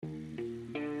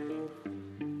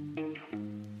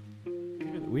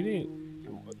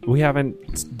We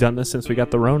haven't done this since we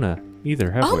got the Rona either,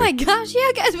 have we? Oh my gosh,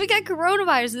 yeah, guys, we got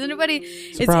coronavirus.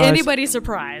 Is anybody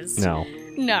surprised? No.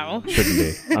 Shouldn't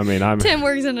be. I mean, Tim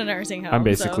works in a nursing home. I'm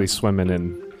basically swimming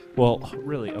in. Well,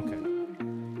 really, okay.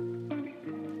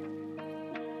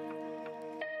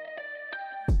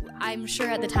 I'm sure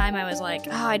at the time I was like,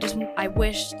 I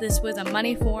wish this was a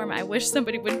money form. I wish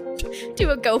somebody would do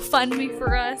a GoFundMe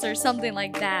for us or something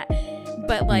like that.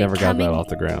 But like, never got that off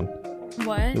the ground.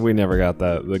 What? We never got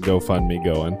the GoFundMe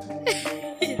going.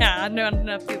 Yeah, not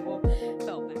enough people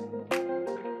felt bad.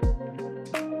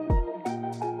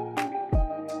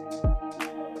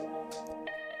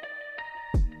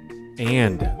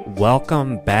 And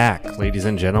welcome back, ladies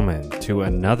and gentlemen, to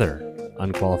another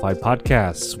Unqualified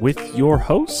podcast with your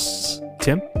hosts,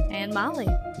 Tim and Molly.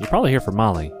 You're probably here for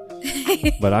Molly,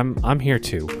 but I'm here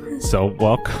too. So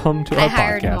welcome to our podcast. I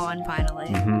hired him on finally.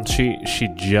 Mm-hmm. She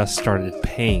just started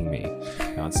paying me.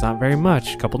 Now it's not very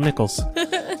much, a couple nickels,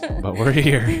 but we're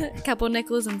here. A couple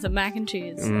nickels and some mac and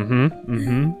cheese.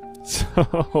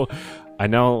 So I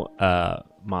know,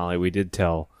 Molly, we did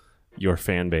tell your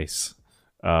fan base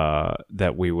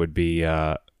that we would be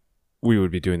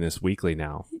doing this weekly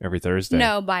now, every Thursday.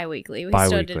 No, bi-weekly. We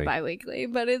still did bi-weekly,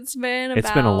 but it's been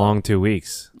a long 2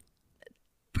 weeks.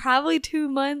 Probably 2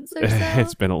 months or so.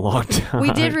 It's been a long time.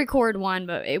 We did record one,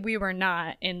 but we were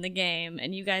not in the game,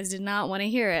 and you guys did not want to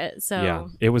hear it. So yeah,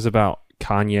 it was about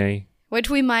Kanye, which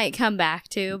we might come back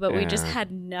to, but we just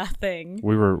had nothing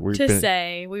to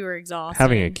say. We were exhausted.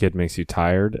 Having a kid makes you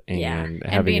tired, and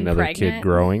having another kid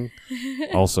growing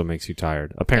also makes you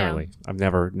tired. Apparently, I've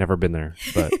never been there,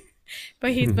 but.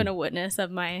 But he's been a witness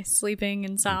of my sleeping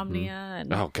insomnia.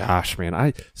 And oh gosh,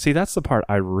 man. That's the part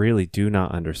I really do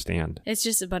not understand. It's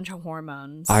just a bunch of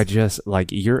hormones. I just,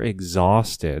 you're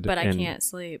exhausted. But I can't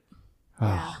sleep.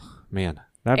 Oh, man.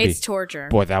 It's torture.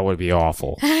 Boy, that would be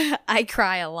awful. I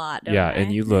cry a lot, don't I?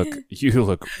 And you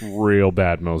look real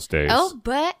bad most days. Oh,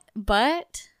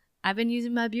 but I've been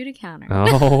using my beauty counter.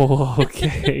 Oh,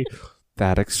 okay.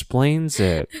 That explains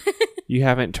it. You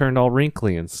haven't turned all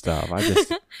wrinkly and stuff.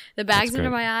 The bags under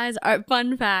my eyes are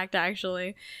fun fact,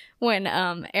 actually. When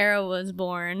Era was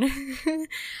born,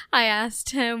 I asked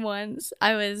him once,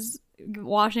 I was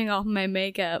washing off my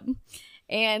makeup,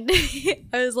 and I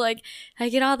was like, I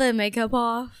get all the makeup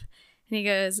off, and he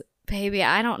goes, baby,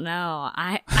 I don't know.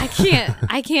 I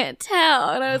can't tell.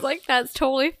 And I was like, that's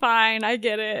totally fine. I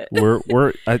get it.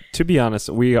 We're to be honest,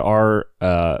 we are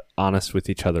honest with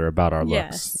each other about our looks.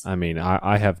 Yes. I mean,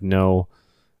 I have no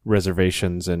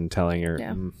reservations in telling her,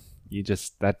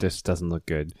 that just doesn't look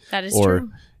good. That is true. Or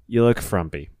you look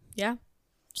frumpy. Yeah.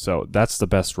 So that's the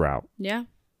best route. Yeah.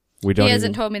 He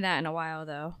hasn't told me that in a while,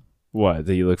 though. What,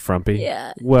 that you look frumpy?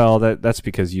 Yeah. Well, that's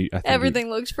because I think everything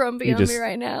looks frumpy on me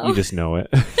right now. You just know it.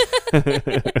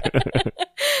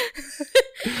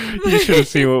 You should have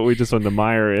seen what we just went to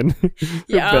Meijer in.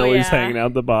 Belly's hanging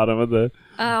out the bottom of the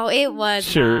it was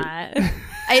shirt. Not.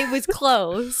 It was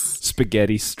close.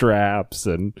 Spaghetti straps,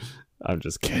 and I'm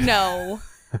just kidding. No.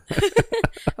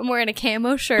 I'm wearing a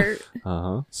camo shirt.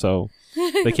 So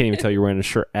they can't even tell you're wearing a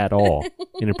shirt at all.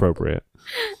 Inappropriate.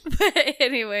 But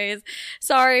anyways,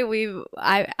 sorry,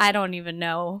 I don't even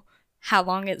know how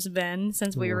long it's been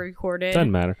since we recorded.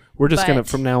 Doesn't matter. We're just gonna,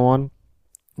 from now on,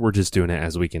 we're just doing it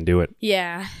as we can do it.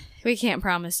 Yeah. We can't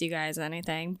promise you guys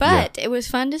anything, but it was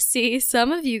fun to see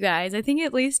some of you guys. I think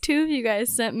at least 2 of you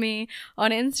guys sent me on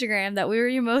Instagram that we were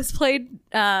your most played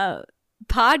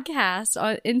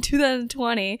podcast in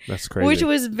 2020. That's crazy. Which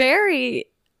was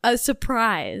a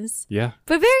surprise. Yeah.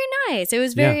 But very nice. It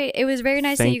was very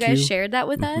nice that you guys shared that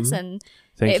with us, and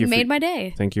it made my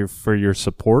day. Thank you for your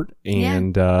support,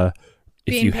 and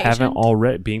if you haven't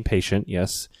already, being patient,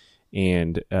 yes.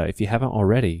 And if you haven't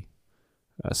already,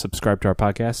 subscribe to our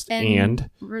podcast and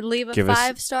leave a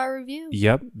 5-star review.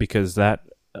 Yep, because that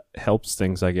helps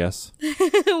things, I guess.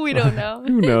 We don't know.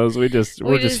 Who knows? We're just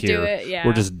here. Do it, yeah.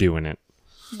 We're just doing it.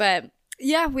 But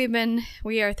yeah, we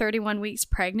are 31 weeks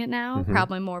pregnant now.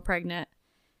 Probably more pregnant.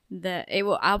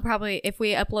 I'll probably, if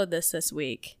we upload this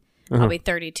week, I'll be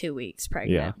 32 weeks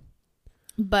pregnant. Yeah.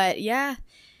 But yeah,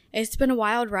 it's been a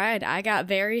wild ride. I got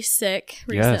very sick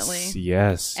recently.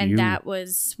 Yes. And that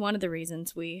was one of the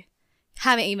reasons we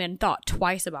haven't even thought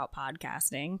twice about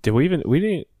podcasting.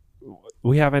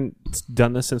 We haven't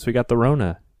done this since we got the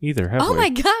Rona either, have we? Oh my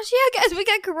gosh, yeah, guys, we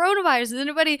got coronavirus.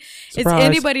 Is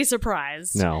anybody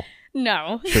surprised? No.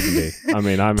 Shouldn't be. I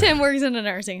mean, Tim works in a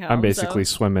nursing home. I'm basically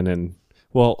swimming in,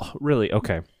 well, really,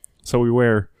 okay. So we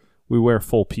wear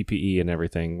full PPE and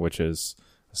everything, which is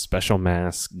special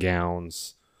masks,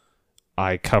 gowns,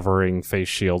 eye covering, face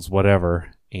shields,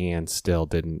 whatever, and still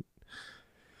didn't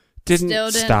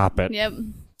didn't stop it. Yep.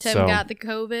 Tim got the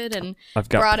COVID and I've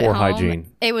got brought poor it home.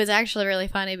 hygiene. It was actually really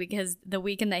funny because the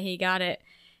weekend that he got it,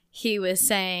 he was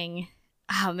saying,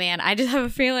 "Oh man, I just have a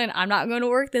feeling I'm not going to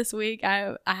work this week.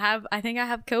 I think I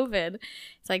have COVID."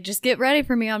 It's like, just get ready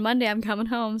for me on Monday. I'm coming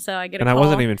home. So I get a call. And I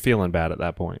wasn't even feeling bad at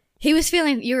that point. You were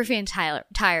feeling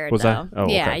tired. Was though. I? Oh,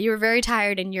 yeah, okay. you were very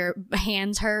tired and your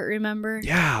hands hurt. Remember?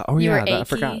 Yeah. Oh, you yeah. were achy. I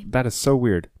forgot. That is so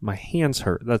weird. My hands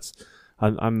hurt.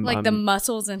 I'm the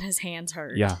muscles in his hands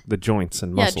hurt. Yeah, the joints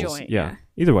and muscles. Yeah, joint. Yeah.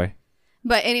 Either way.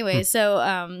 But anyway,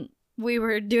 so we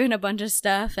were doing a bunch of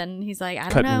stuff, and he's like, I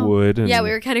don't cutting know. Wood. Yeah,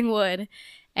 we were cutting wood,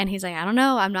 and he's like, I don't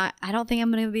know. I don't think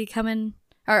I'm going to be coming.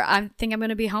 Or I think I'm going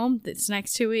to be home this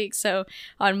next 2 weeks. So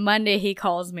on Monday, he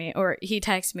calls me or he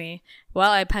texts me.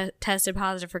 Well, I tested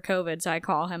positive for COVID. So I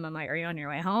call him. I'm like, are you on your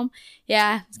way home?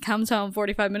 Yeah. Comes home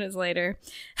 45 minutes later.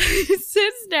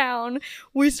 Sits down.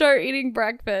 We start eating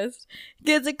breakfast.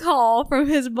 Gets a call from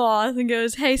his boss and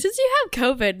goes, hey, since you have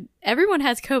COVID, everyone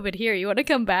has COVID here. You want to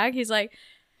come back? He's like,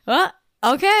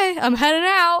 okay, I'm heading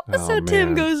out. Oh, so Tim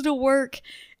man. goes to work.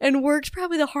 And work's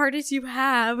probably the hardest you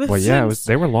have. Well, yeah,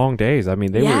 they were long days. I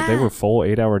mean, they were full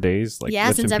 8-hour days. Like,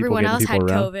 since everyone else had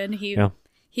COVID,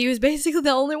 he was basically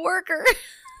the only worker.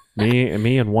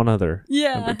 me and one other.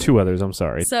 Yeah, 2 others. I'm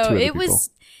sorry. So it was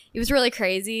really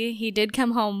crazy. He did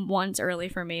come home once early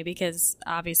for me because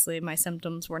obviously my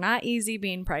symptoms were not easy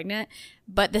being pregnant,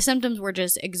 but the symptoms were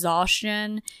just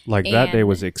exhaustion. Like that day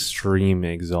was extreme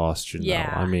exhaustion.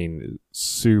 Yeah, though. I mean,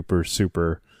 super,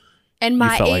 super. And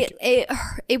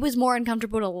it was more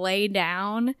uncomfortable to lay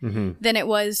down than it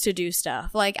was to do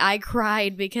stuff. Like, I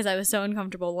cried because I was so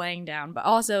uncomfortable laying down. But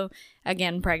also,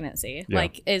 again, pregnancy. Yeah.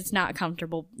 Like, it's not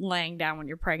comfortable laying down when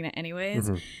you're pregnant anyways.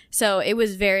 So it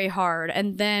was very hard.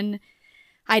 And then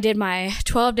I did my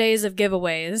 12 days of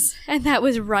giveaways. And that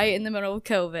was right in the middle of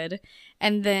COVID.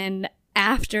 And then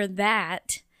after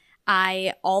that,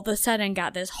 I all of a sudden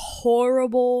got this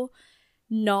horrible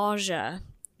nausea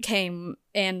came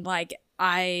and like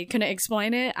I couldn't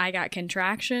explain it. I got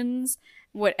contractions.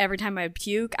 Every time I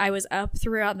puke, I was up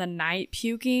throughout the night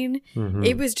puking.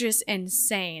 It was just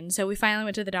insane. So we finally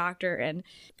went to the doctor and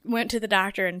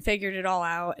figured it all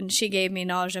out. And she gave me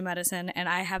nausea medicine, and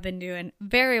I have been doing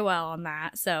very well on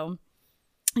that. So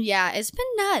yeah, it's been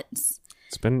nuts.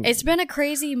 It's been a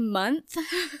crazy month.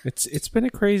 It's been a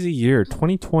crazy year.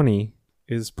 2020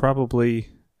 is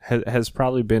has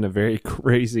probably been a very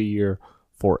crazy year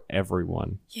for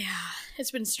everyone. Yeah,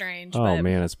 it's been strange. Oh,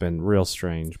 man, it's been real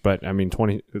strange. But, I mean,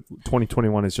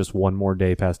 2021 is just one more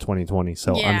day past 2020,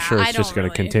 so yeah, I'm sure it's just going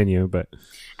to continue. But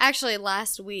actually,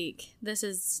 last week, this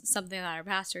is something that our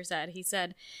pastor said. He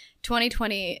said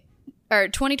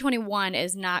 2021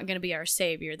 is not going to be our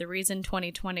savior. The reason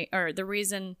the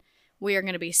reason we are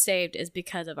going to be saved is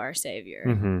because of our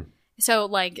Savior. So,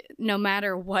 like, no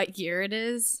matter what year it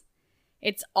is,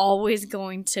 it's always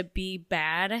going to be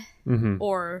bad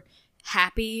or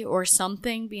happy or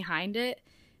something behind it.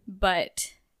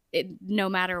 But no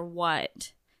matter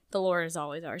what, the Lord is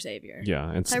always our Savior.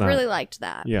 Yeah. I really liked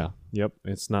that. Yeah. Yep.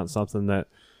 It's not something that,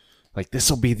 like, this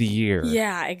will be the year.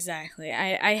 Yeah, exactly.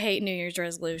 I hate New Year's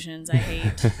resolutions. I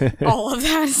hate all of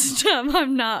that stuff.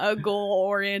 I'm not a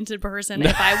goal-oriented person.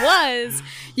 If I was,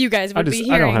 you guys would be hearing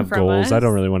from us. I don't have goals. I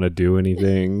don't really want to do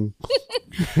anything.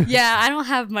 Yeah, I don't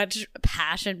have much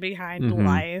passion behind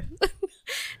life.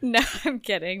 No, I'm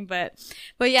kidding. But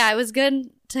yeah, it was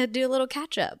good to do a little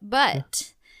catch-up.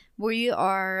 But we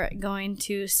are going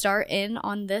to start in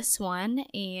on this one,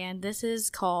 and this is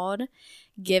called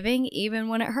Giving Even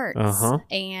When It Hurts.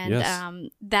 And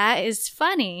that is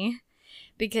funny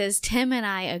because Tim and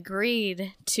I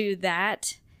agreed to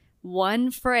that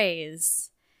one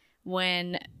phrase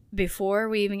before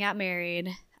we even got married,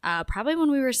 probably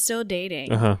when we were still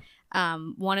dating.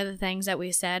 One of the things that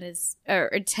we said is,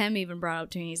 or Tim even brought up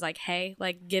to me, he's like, hey,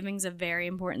 like, giving's a very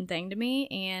important thing to me,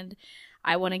 and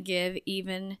I want to give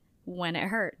even when it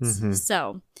hurts.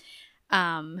 So,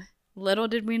 little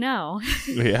did we know.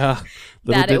 Yeah.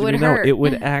 That it would hurt. It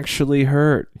would actually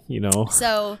hurt,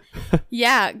 So,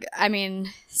 yeah, I mean,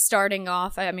 starting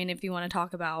off, if you want to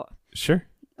talk about sure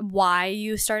why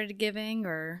you started giving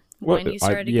or when you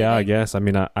started giving. Yeah, I guess. I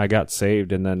mean, I got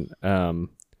saved, and then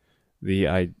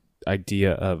the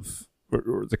idea of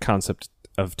or the concept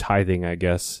of tithing, I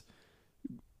guess,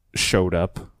 showed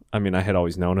up. I mean, I had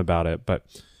always known about it, but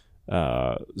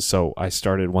so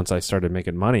once I started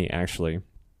making money, actually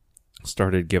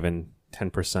started giving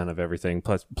 10% of everything.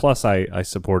 Plus I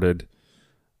supported,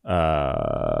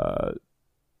 I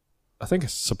think I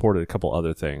supported a couple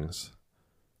other things,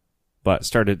 but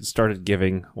started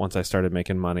giving once I started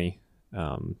making money,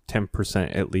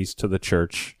 10% at least to the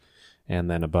church. and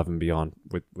then above and beyond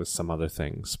with some other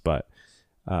things. But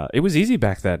it was easy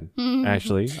back then.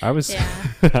 Actually, I was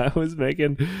I was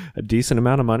making a decent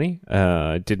amount of money.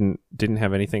 Didn't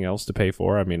have anything else to pay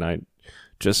for. I mean, I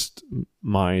just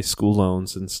my school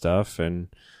loans and stuff, and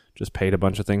just paid a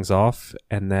bunch of things off.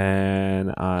 And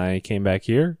then I came back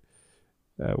here.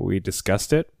 We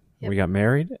discussed it. Yep. We got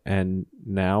married, and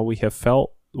now we have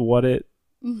felt what it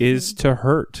is to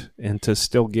hurt and to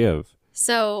still give.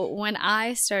 So when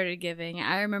I started giving,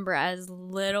 I remember as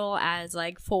little as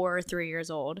like 4 or 3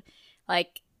 years old.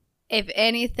 Like, if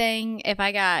anything, if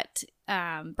I got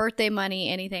birthday money,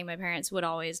 anything, my parents would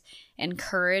always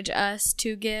encourage us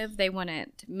to give. They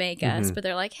wouldn't make us, but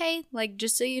they're like, hey, like,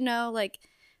 just so you know, like,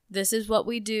 this is what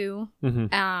we do.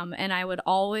 And I would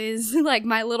always, like,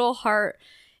 my little heart,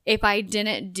 if I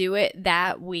didn't do it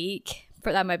that week,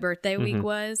 for that my birthday week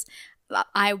was,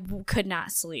 I could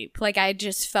not sleep. Like, I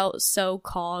just felt so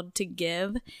called to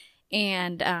give.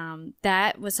 And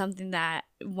that was something that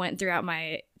went throughout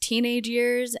my teenage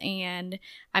years. And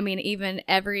I mean, even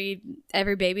every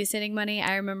babysitting money,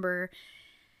 I remember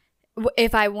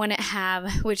if I wouldn't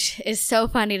have, which is so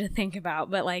funny to think about,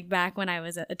 but like back when I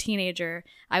was a teenager,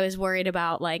 I was worried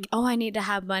about like, oh, I need to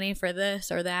have money for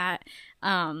this or that.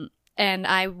 And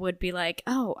I would be like,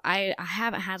 oh, I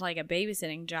haven't had like a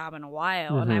babysitting job in a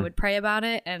while. And I would pray about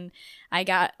it. And I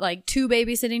got like 2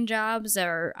 babysitting jobs,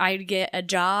 or I'd get a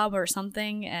job or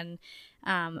something. And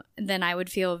then I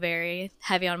would feel very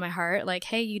heavy on my heart. Like,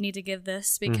 hey, you need to give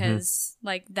this because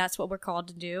like that's what we're called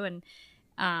to do.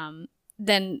 And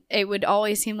then it would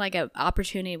always seem like an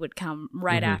opportunity would come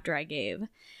right after I gave.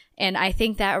 And I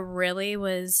think that really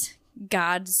was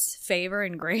God's favor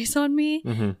and grace on me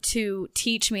to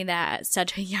teach me that at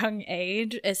such a young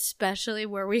age, especially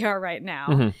where we are right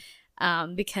now,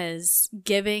 because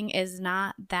giving is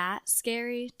not that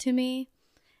scary to me.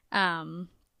 I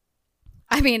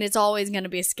mean, it's always going to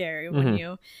be scary when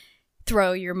you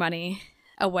throw your money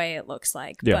away, it looks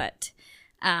like. But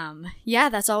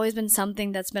that's always been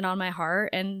something that's been on my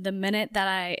heart. And the minute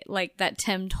that that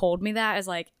Tim told me that, is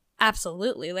like,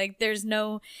 absolutely. Like, there's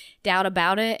no doubt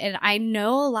about it. And I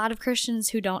know a lot of Christians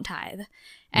who don't tithe.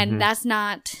 And that's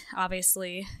not,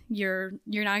 obviously, you're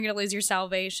not going to lose your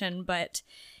salvation. But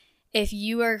if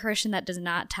you are a Christian that does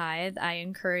not tithe, I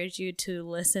encourage you to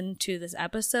listen to this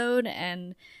episode.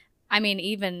 And, I mean,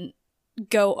 even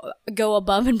go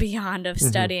above and beyond of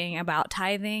studying about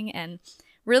tithing, and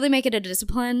really make it a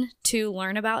discipline to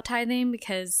learn about tithing.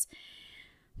 Because,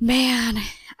 man,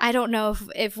 I don't know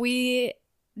if we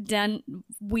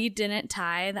didn't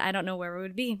tithe, I don't know where we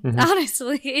would be,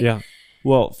 honestly. Yeah.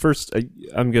 Well, first,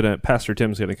 Pastor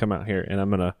Tim's gonna come out here, and I'm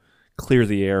gonna clear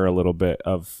the air a little bit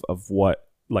of what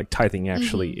like tithing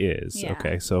actually is. Yeah.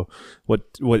 Okay, so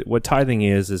what tithing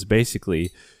is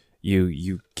basically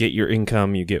you get your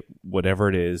income, you get whatever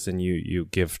it is, and you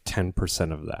give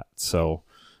 10% of that. So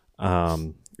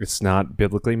it's not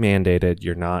biblically mandated.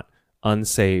 You're not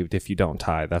unsaved if you don't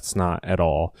tithe. That's not at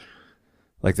all.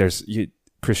 Like,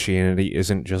 Christianity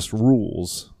isn't just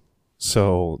rules.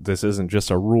 So this isn't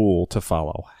just a rule to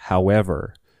follow.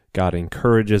 However, God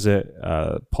encourages it.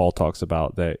 Paul talks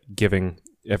about that giving,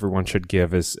 everyone should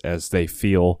give as they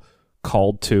feel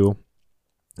called to.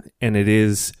 And it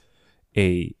is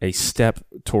a step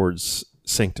towards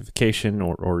sanctification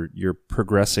or you're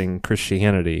progressing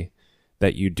Christianity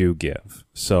that you do give.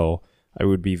 So I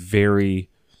would be very,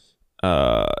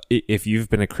 if you've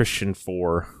been a Christian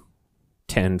for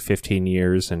 10, 15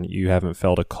 years and you haven't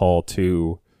felt a call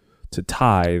to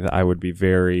tithe, I would be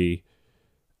very,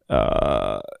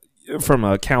 from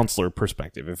a counselor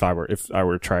perspective, if I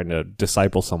were trying to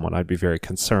disciple someone, I'd be very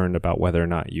concerned about whether or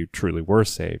not you truly were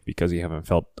saved, because you haven't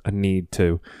felt a need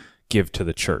to give to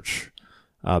the church,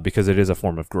 because it is a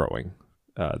form of growing.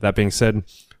 That being said,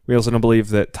 we also don't believe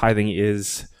that tithing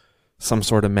is some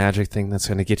sort of magic thing that's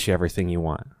going to get you everything you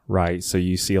want, right? So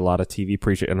you see a lot of TV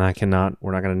preaching, and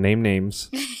we're not going to name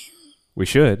names. We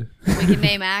should. We can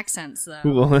name accents, though.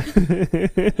 Not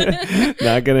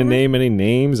going to name any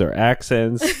names or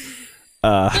accents.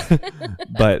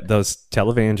 But those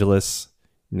televangelists,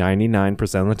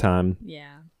 99% of the time,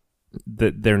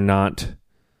 that they're not,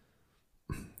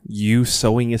 you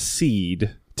sowing a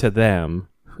seed to them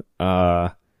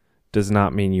does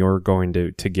not mean you're going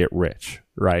to get rich,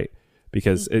 right?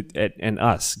 Because and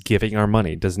us giving our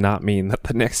money does not mean that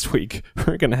the next week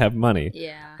we're going to have money.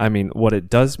 Yeah. I mean, what it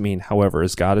does mean, however,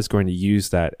 is God is going to use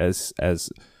that as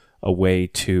a way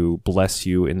to bless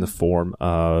you in the form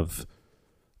of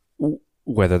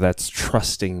whether that's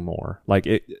trusting more. Like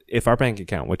if our bank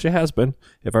account, which it has been,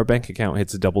 if our bank account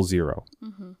hits $00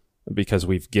 because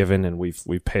we've given and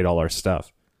we've paid all our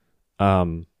stuff,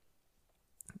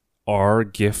 our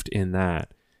gift in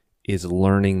that is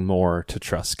learning more to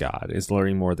trust God, is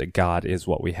learning more that God is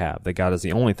what we have, that God is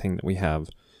the only thing that we have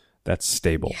that's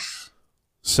stable. Yeah.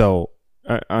 So,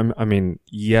 I mean,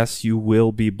 yes, you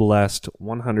will be blessed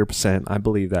 100%. I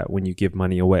believe that when you give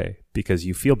money away, because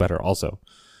you feel better also.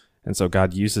 And so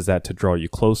God uses that to draw you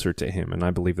closer to him. And I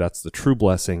believe that's the true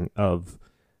blessing of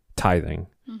tithing.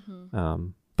 Mm-hmm.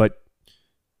 But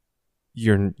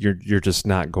you're just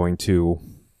not going to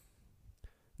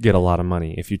get a lot of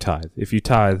money if you tithe. If you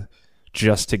tithe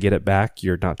just to get it back,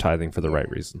 you're not tithing for the right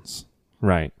reasons.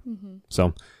 Right. Mm-hmm.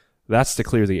 So that's to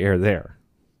clear the air there.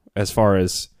 As far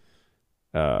as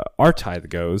our tithe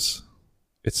goes,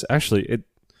 it's actually,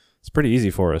 it's pretty easy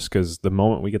for us, because the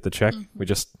moment we get the check, mm-hmm. we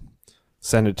just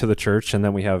send it to the church, and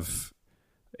then we have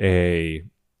a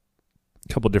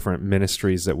couple different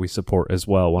ministries that we support as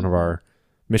well. One of our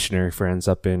missionary friends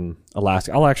up in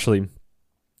Alaska.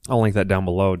 I'll link that down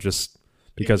below, just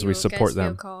because we support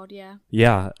them. Called, yeah.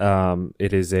 Yeah.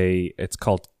 It's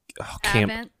called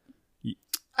Camp Advent?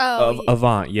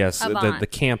 Avant. Yes. Avant. The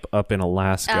camp up in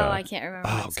Alaska. Oh, I can't remember.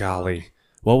 Oh, golly.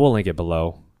 Well, we'll link it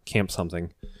below. Camp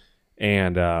something.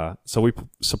 And so we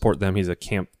support them. He's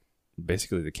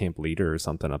basically the camp leader or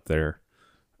something up there.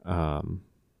 And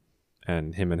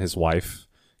him and his wife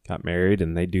got married,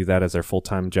 and they do that as their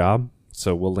full-time job.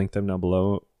 So we'll link them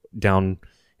down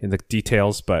in the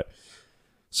details. But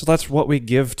so that's what we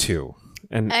give to.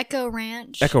 And Echo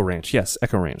Ranch. Yes,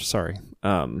 Echo Ranch. Sorry.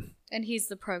 And he's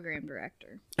the program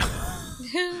director.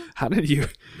 How did you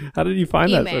find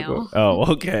email. that?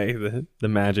 Oh, okay. The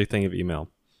magic thing of email.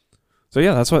 So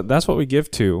yeah, that's what we give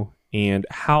to. And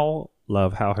how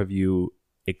have you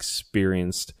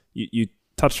experienced? You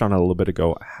touched on it a little bit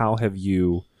ago. How have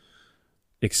you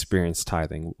experienced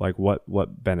tithing? Like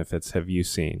what benefits have you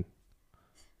seen?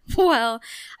 Well,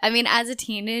 I mean, as a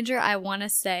teenager, I want to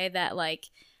say that like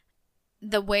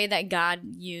the way that God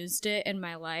used it in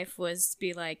my life was to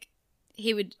be like,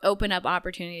 he would open up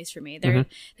opportunities for me.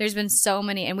 There's been so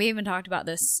many, and we even talked about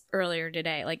this earlier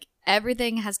today. Like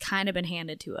everything has kind of been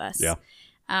handed to us. Yeah.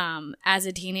 As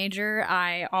a teenager,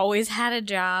 I always had a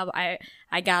job.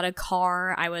 I got a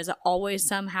car. I was always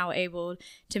somehow able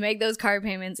to make those car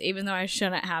payments, even though I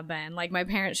shouldn't have been. Like my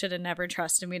parents should have never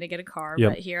trusted me to get a car,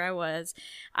 but here I was.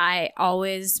 I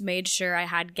always made sure I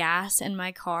had gas in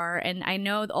my car. And I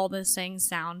know all those things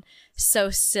sound so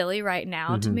silly right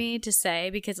now to me to say,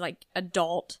 because like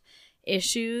adult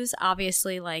issues,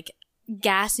 obviously like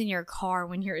gas in your car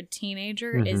when you're a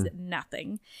teenager is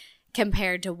nothing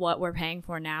compared to what we're paying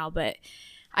for now. But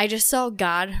I just saw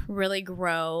God really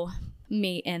grow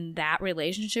me in that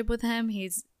relationship with him.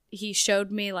 He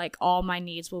showed me like all my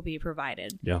needs will be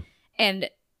provided. Yeah. And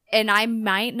I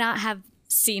might not have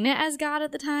seen it as God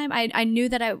at the time. I knew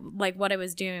that what I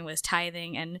was doing was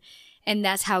tithing, and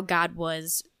that's how God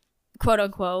was, quote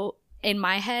unquote, in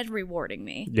my head rewarding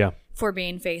me for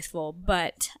being faithful.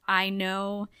 But I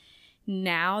know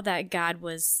now that God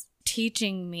was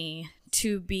teaching me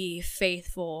to be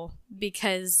faithful,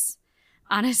 because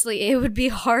honestly, it would be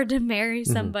hard to marry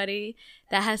somebody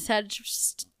that has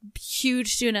such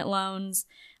huge student loans,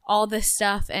 all this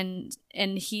stuff, and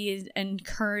he is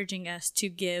encouraging us to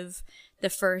give the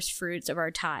first fruits of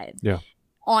our tithe. Yeah.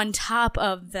 On top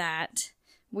of that,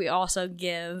 we also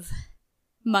give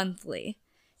monthly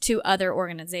to other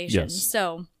organizations. Yes.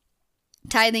 So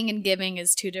tithing and giving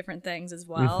is two different things as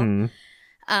well. And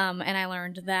I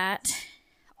learned that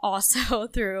also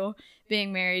through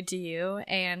being married to you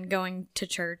and going to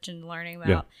church and learning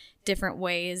about different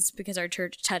ways, because our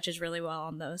church touches really well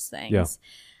on those things.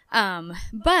 Yeah.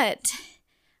 But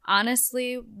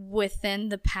honestly, within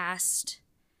the past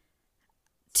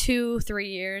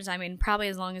 2-3 years, I mean, probably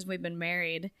as long as we've been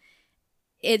married,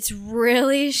 it's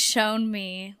really shown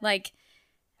me, like,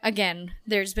 again,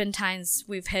 there's been times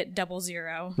we've hit 000,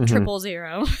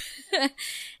 000.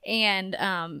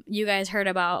 And you guys heard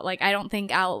about, like, I don't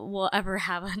think we'll ever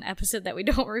have an episode that we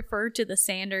don't refer to the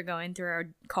sander going through our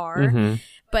car.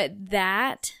 But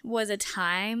that was a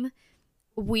time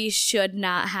we should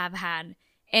not have had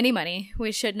any money.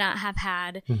 We should not have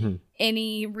had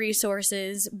any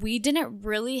resources. We didn't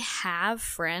really have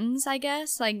friends, I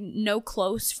guess, like no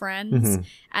close friends.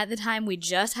 At the time, we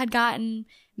just had gotten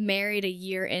married a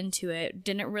year into it,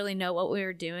 didn't really know what we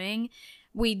were doing.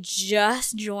 We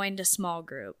just joined a small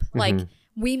group. Like,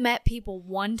 we met people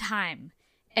one time,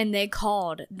 and they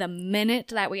called the minute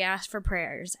that we asked for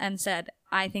prayers and said,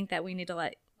 I think that we need to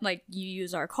let, like, you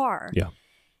use our car. Yeah.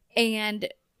 And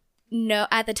no,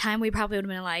 at the time, we probably would have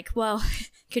been like, well,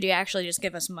 could you actually just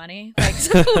give us money? Like,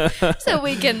 so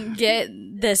we can get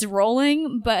this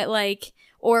rolling? But, like,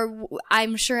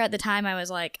 I'm sure at the time I was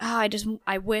like, oh,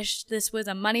 I wish this was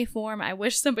a money form. I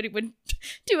wish somebody would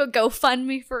do a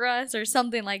GoFundMe for us or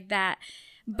something like that.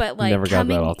 But like, never got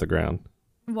that off the ground.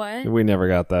 What? We never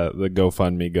got the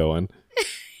GoFundMe going.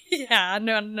 Yeah,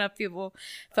 not enough people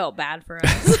felt bad for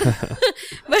us.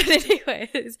 But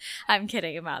anyways, I'm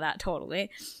kidding about that totally.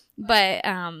 But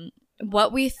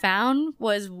what we found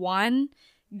was, one,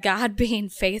 God being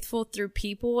faithful through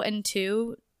people, and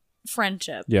two,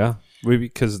 friendship. Yeah,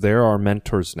 because there are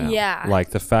mentors now. Yeah. Like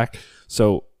the fact,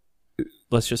 so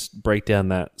let's just break down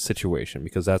that situation,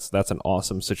 because that's an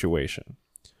awesome situation.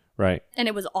 Right. And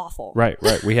it was awful. Right.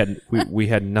 We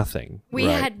had nothing. We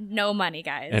had no money,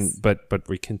 guys. But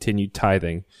we continued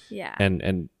tithing. Yeah.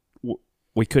 And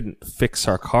we couldn't fix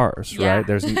our cars, right?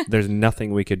 There's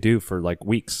nothing we could do for like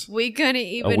weeks. We couldn't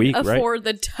even afford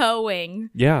the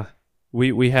towing. Yeah.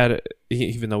 We had,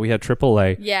 even though we had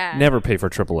AAA. Yeah. Never pay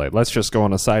for AAA. Let's just go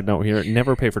on a side note here.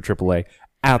 Never pay for AAA.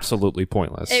 Absolutely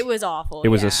pointless. It was awful. It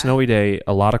was a snowy day.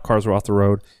 A lot of cars were off the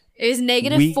road. It was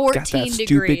negative 14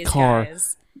 degrees, car,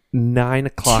 guys. 9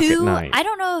 o'clock at night. I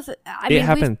don't know if it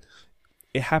happened.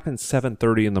 It happened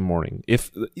 7:30 in the morning.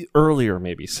 If earlier,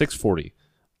 maybe 6:40.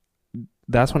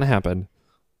 That's when it happened.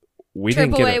 We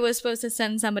didn't get it. AAA was supposed to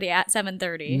send somebody at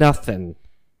 7:30. Nothing.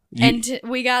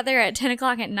 We got there at 10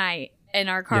 o'clock at night, and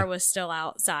our car was still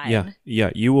outside.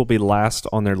 Yeah. You will be last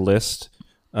on their list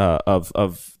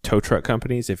of tow truck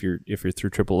companies if you're through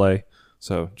AAA.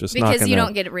 So just because you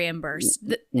don't get it reimbursed.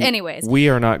 Anyways, we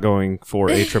are not going for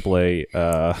a AAA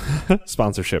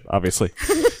sponsorship, obviously.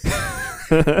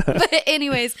 But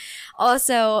anyways,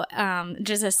 also,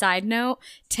 just a side note,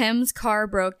 Tim's car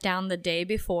broke down the day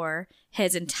before.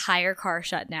 His entire car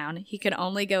shut down. He could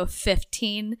only go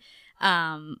 15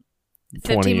 miles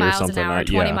an hour,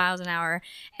 20 miles an hour,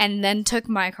 and then took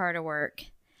my car to work.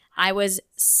 I was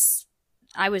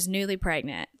newly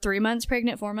pregnant. 3 months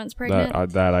pregnant, 4 months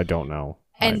pregnant. That I don't know.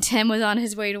 And Tim was on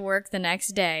his way to work the next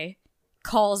day,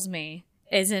 calls me,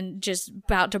 isn't just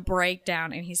about to break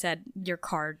down, and he said, your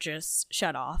car just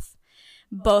shut off.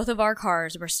 Both of our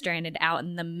cars were stranded out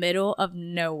in the middle of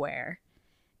nowhere.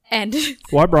 And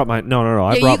well, I brought my I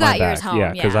brought my back. Home,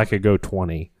 yeah, because I could go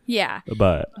 20. Yeah.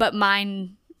 But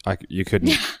mine you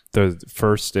couldn't. The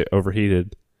first it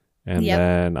overheated. And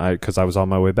then because I was on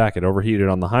my way back, it overheated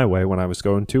on the highway when I was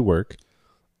going to work.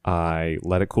 I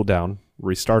let it cool down,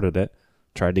 restarted it,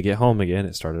 tried to get home again.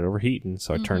 It started overheating,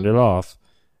 so I turned it off,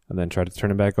 and then tried to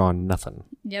turn it back on. Nothing.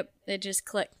 Yep, it just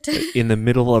clicked. In the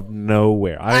middle of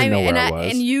nowhere. I didn't know where I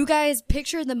was. And you guys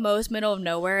picture the most middle of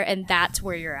nowhere, and that's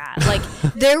where you're at. Like,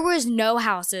 there was no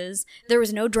houses. There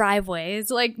was no driveways.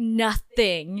 Like,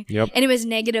 nothing. Yep. And it was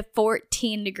negative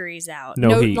 14 degrees out.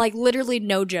 No heat. Like, literally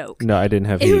no joke. No, I didn't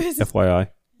have heat, FYI.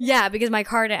 Yeah, because my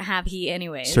car didn't have heat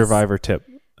anyways. Survivor tip.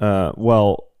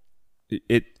 Well,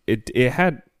 it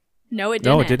had... No, it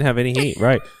didn't. No, it didn't have any heat,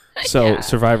 right. So,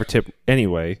 survivor tip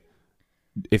anyway...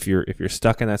 If you're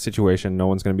stuck in that situation, no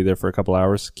one's going to be there for a couple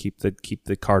hours. Keep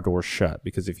the car door shut,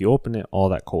 because if you open it, all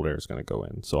that cold air is going to go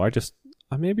in. So I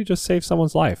maybe just saved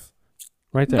someone's life,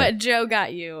 right there. But Joe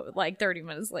got you like 30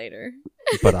 minutes later.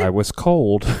 But I was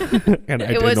cold, and I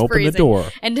didn't open freezing. the door.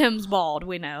 And Tim's bald,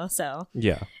 we know, so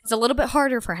yeah, it's a little bit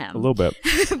harder for him. A little bit.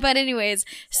 But anyways,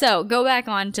 so go back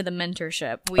on to the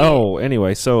mentorship.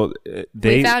 Anyway, so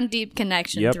we found deep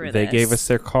connection through this. They gave us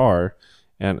their car,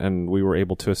 and we were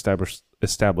able to establish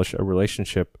a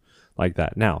relationship like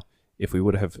that. Now, if we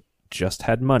would have just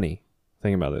had money,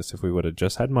 think about this. If we would have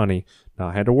just had money,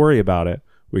 not had to worry about it,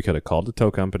 we could have called the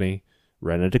tow company,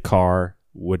 rented a car,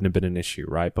 wouldn't have been an issue,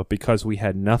 right? But because we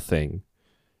had nothing,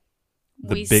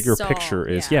 the bigger picture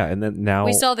is, and then now...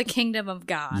 We saw the kingdom of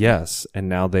God. Yes, and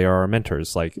now they are our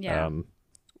mentors. Like, we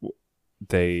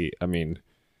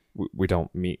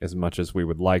don't meet as much as we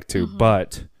would like to,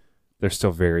 but they're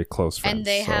still very close friends. And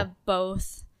they have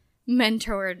both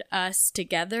mentored us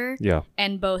together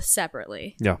and both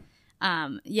separately. So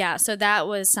that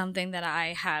was something that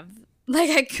I have, like,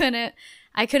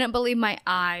 I couldn't believe my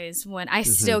eyes when I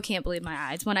still can't believe my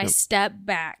eyes when I step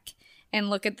back and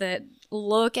look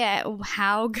at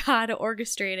how God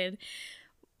orchestrated.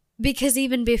 Because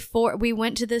even before we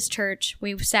went to this church,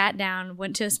 we sat down,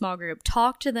 went to a small group,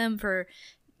 talked to them for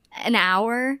an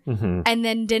hour, and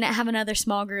then didn't have another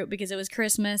small group because it was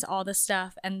Christmas, all this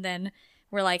stuff, and then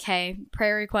we're like, hey,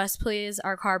 prayer request, please.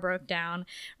 Our car broke down.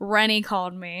 Rennie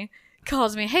calls me,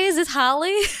 hey, is this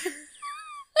Holly?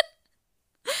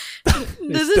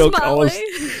 This is Molly.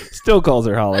 Still calls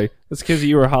her Holly. It's because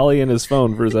you were Holly in his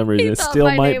phone for some reason. It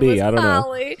still might be. I don't know.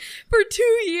 Holly for 2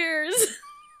 years.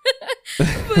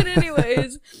 But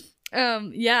anyways,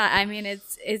 Yeah, I mean,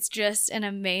 it's just an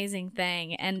amazing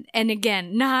thing. And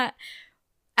again, not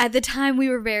at the time we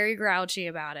were very grouchy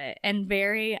about it and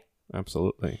very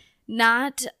absolutely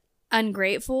not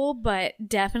ungrateful, but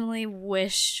definitely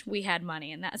wish we had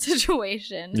money in that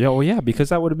situation. Yeah, well, yeah, because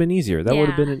that would have been easier. That would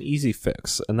have Yeah. been an easy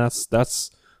fix. And that's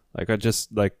like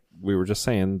we were just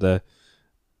saying, the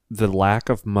lack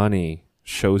of money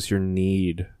shows your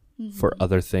need for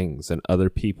other things and other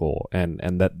people, and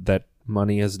that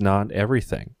money is not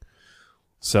everything.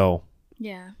 So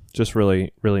Yeah. just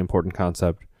really, really important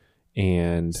concept.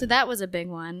 And So that was a big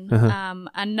one. Uh-huh.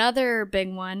 Another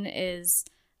big one is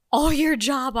all your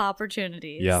job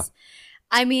opportunities. Yeah.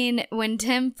 I mean, when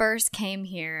Tim first came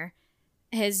here,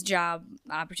 his job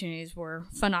opportunities were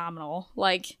phenomenal.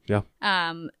 Like, Yeah.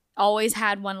 Always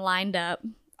had one lined up,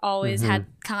 always had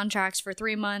contracts for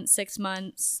 3 months, 6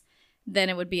 months. Then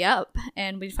it would be up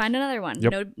and we'd find another one.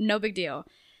 Yep. No big deal.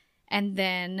 And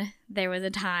then there was a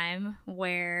time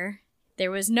where there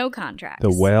was no contracts.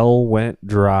 the well went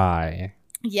dry.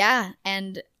 Yeah,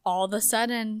 and all of a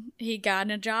sudden he got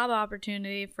a job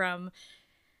opportunity from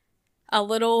a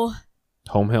little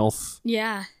Home health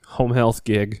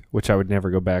gig, which I would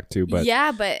never go back to, but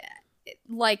yeah, but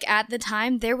like at the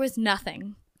time there was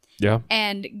nothing. yeah.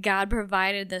 And God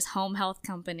provided this home health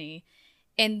company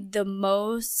in the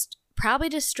most probably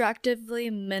destructively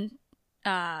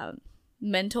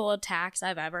mental attacks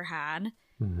I've ever had.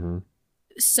 Mm-hmm.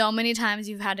 So many times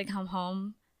you've had to come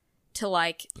home to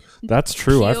like That's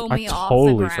true. I peel me off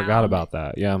totally the forgot ground. about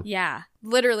that. Yeah. Yeah,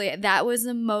 literally, that was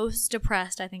the most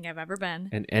depressed I think I've ever been.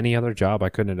 And any other job, I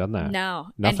couldn't have done that. No,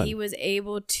 Nothing. and he was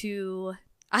able to.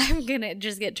 I'm gonna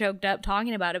just get choked up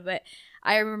talking about it, but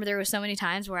I remember there was so many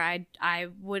times where I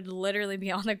would literally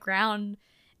be on the ground,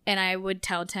 and I would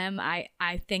tell Tim, I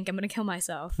think I'm gonna kill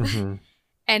myself,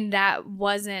 and that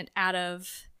wasn't out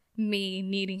of me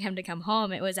needing him to come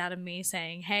home. It was out of me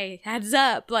saying, "Hey, heads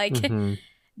up, like."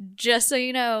 Just so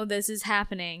you know, this is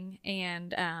happening.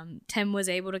 And Tim was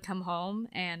able to come home,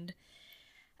 and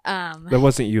That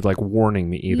wasn't you like warning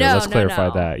me either. No, Let's clarify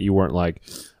no. that. You weren't like,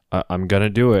 I'm going to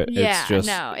do it. Yeah, it's just,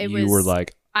 no, it you was- were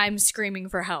like, I'm screaming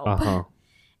for help. uh-huh.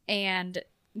 And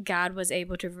God was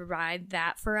able to provide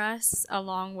that for us,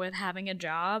 along with having a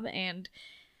job. And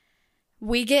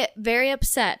we get very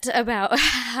upset about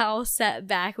how set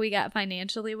back we got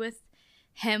financially with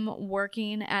him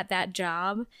working at that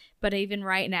job. But even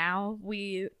right now,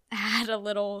 we had a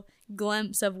little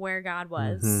glimpse of where God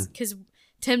was, because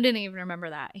Tim didn't even remember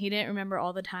that. He didn't remember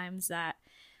all the times that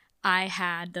I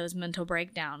had those mental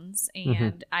breakdowns,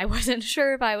 and I wasn't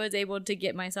sure if I was able to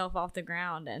get myself off the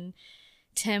ground. And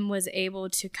Tim was able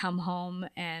to come home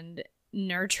and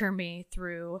nurture me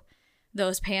through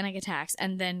those panic attacks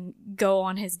and then go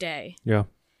on his day. Yeah.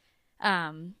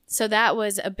 So that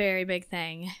was a very big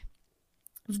thing.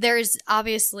 There's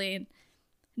obviously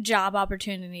job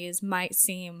opportunities might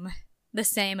seem the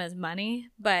same as money,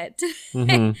 but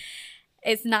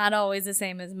it's not always the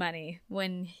same as money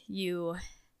when you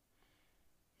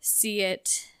see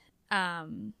it,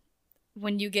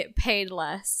 when you get paid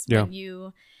less, Yeah. when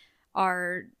you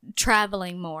are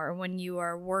traveling more, when you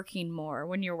are working more,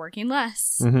 when you're working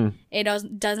less.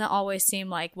 It doesn't always seem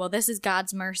like, well, this is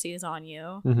God's mercies on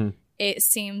you. It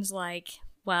seems like,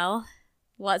 well,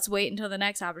 let's wait until the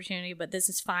next opportunity, but this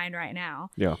is fine right now.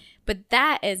 Yeah. But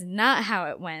that is not how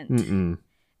it went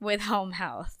with home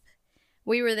health.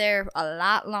 We were there a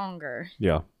lot longer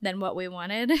Yeah. than what we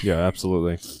wanted. Yeah,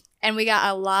 absolutely. And we got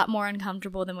a lot more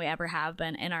uncomfortable than we ever have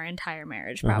been in our entire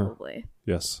marriage, probably.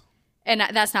 Yes. And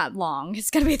that's not long. It's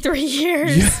going to be 3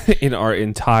 years. In our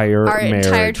entire Our marriage.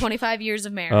 entire 25 years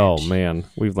of marriage. Oh, man.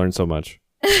 We've learned so much.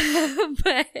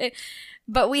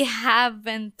 but we have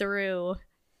been through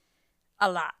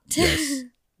a lot. Yes.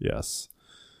 Yes.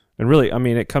 And really, I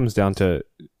mean, it comes down to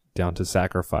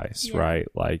sacrifice, Yeah. right?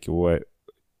 Like what,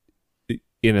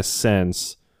 in a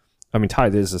sense, I mean,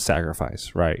 tithe is a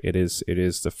sacrifice, right? It is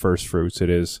the first fruits. It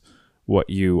is what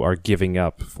you are giving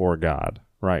up for God,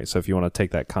 right? So if you want to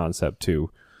take that concept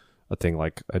to a thing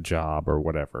like a job or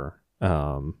whatever,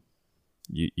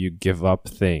 you give up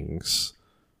things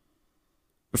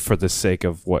for the sake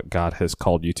of what God has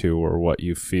called you to, or what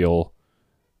you feel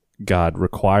God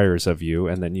requires of you,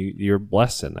 and then you're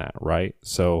blessed in that, right?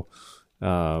 So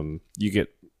you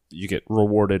get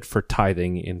rewarded for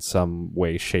tithing in some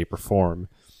way, shape, or form,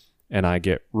 and I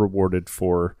get rewarded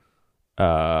for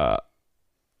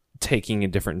taking a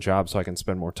different job so I can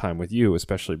spend more time with you,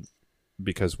 especially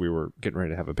because we were getting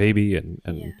ready to have a baby, and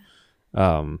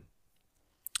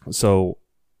so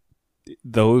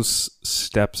those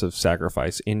steps of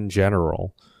sacrifice in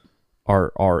general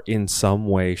are in some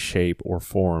way, shape, or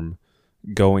form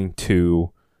going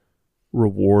to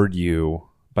reward you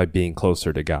by being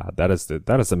closer to God. That is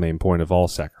the main point of all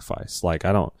sacrifice. Like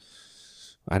I don't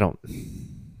know.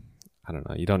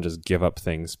 You don't just give up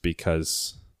things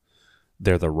because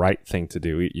they're the right thing to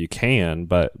do. You can,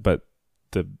 but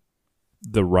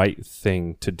the right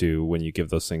thing to do when you give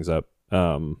those things up,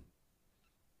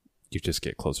 you just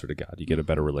get closer to God. You get a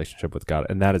better relationship with God,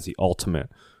 and that is the ultimate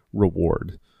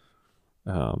reward.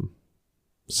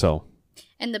 So,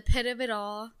 in the pit of it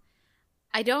all,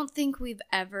 I don't think we've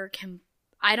ever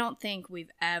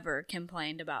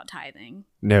complained about tithing.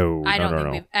 No, I don't think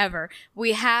no. we've ever.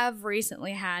 We have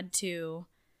recently had to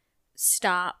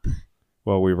stop.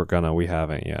 Well, we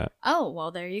haven't yet. Oh,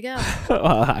 well, there you go.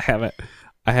 I haven't.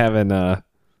 I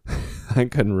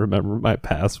couldn't remember my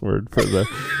password for the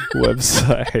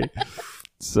website,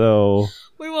 so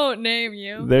we won't name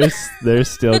you. They're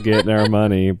still getting our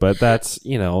money, but that's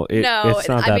it's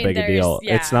not that big a deal.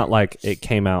 Yeah. It's not like it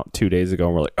came out 2 days ago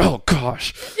and we're like, oh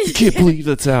gosh, I can't believe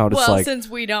it's out. It's well, like, since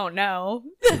we don't know,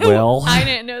 well, I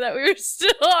didn't know that we were still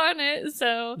on it,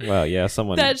 so well, yeah,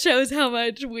 someone that shows how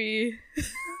much we.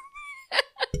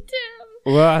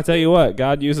 Well, I tell you what,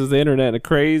 God uses the internet in a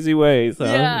crazy way, so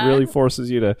it really forces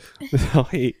you to.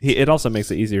 It also makes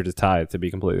it easier to tithe, to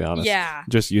be completely honest. Yeah,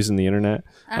 just using the internet.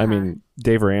 I mean,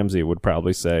 Dave Ramsey would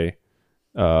probably say,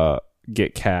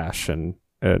 "Get cash and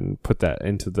put that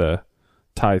into the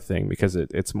tithe thing because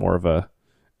it's more of an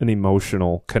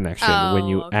emotional connection when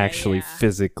you actually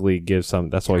physically give some."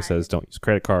 That's why he says, "Don't use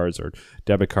credit cards or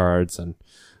debit cards." And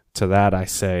to that, I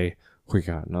say, we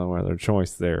got no other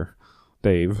choice there,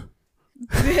 Dave.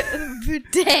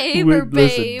 Dave or babe?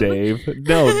 Listen, Dave.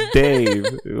 No,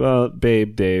 Dave. Well,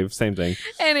 babe, Dave. Same thing.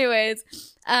 Anyways,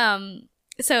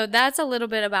 so that's a little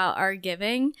bit about our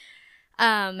giving.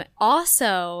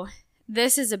 Also,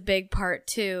 this is a big part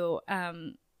too.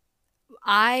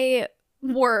 I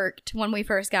worked when we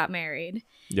first got married.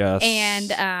 Yes.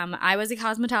 And I was a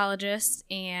cosmetologist,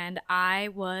 and I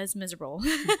was miserable.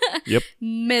 Yep.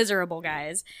 Miserable,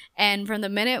 guys. And from the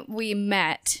minute we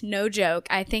met, no joke,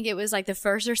 I think it was like the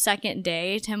first or second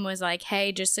day, Tim was like,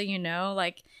 hey, just so you know,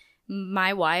 like,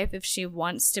 my wife, if she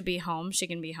wants to be home, she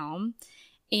can be home.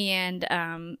 And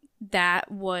that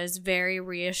was very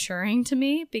reassuring to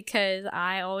me because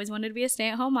I always wanted to be a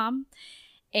stay-at-home mom.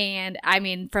 And I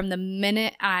mean, from the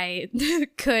minute I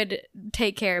could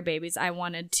take care of babies, I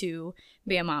wanted to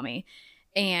be a mommy.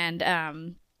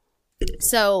 And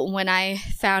so when I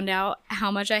found out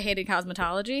how much I hated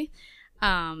cosmetology,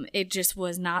 it just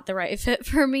was not the right fit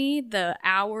for me. The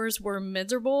hours were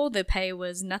miserable. The pay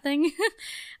was nothing.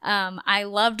 I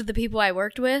loved the people I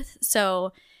worked with.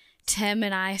 So Tim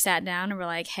and I sat down and were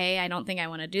like, hey, I don't think I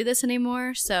want to do this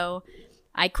anymore. So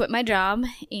I quit my job,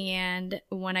 and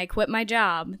when I quit my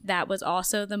job, that was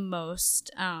also the most,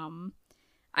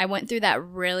 I went through that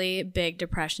really big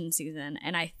depression season,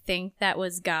 and I think that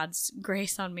was God's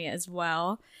grace on me as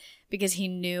well, because he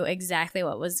knew exactly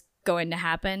what was going to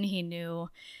happen. He knew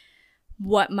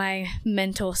what my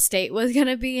mental state was going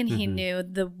to be, and he knew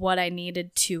what I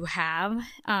needed to have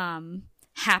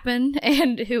happen,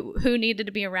 and who needed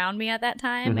to be around me at that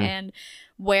time, and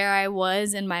where I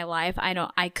was in my life.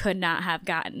 I could not have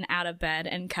gotten out of bed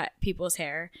and cut people's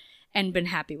hair and been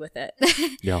happy with it.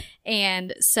 Yeah.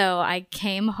 And so I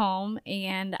came home,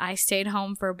 and I stayed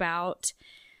home for about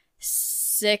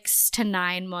 6 to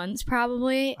 9 months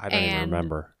probably. I don't even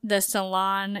remember. The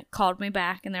salon called me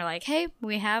back, and they're like, hey,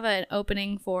 we have an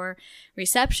opening for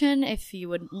reception. If you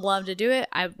would love to do it,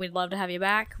 we'd love to have you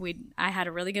back. I had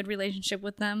a really good relationship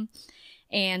with them.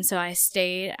 And so I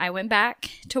stayed. I went back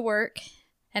to work,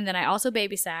 and then I also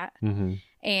babysat.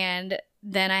 And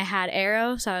then I had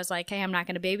Arrow, so I was like, hey, I'm not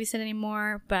going to babysit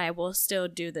anymore, but I will still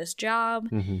do this job.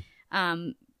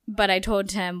 But I told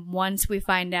Tim, once we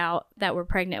find out that we're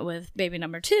pregnant with baby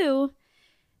number 2,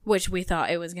 which we thought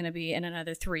it was going to be in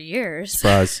another 3 years.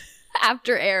 Surprise.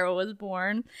 After Arrow was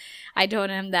born, I told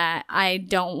him that I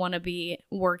don't want to be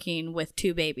working with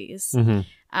 2 babies. And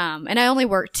I only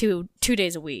worked two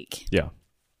days a week. Yeah.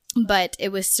 But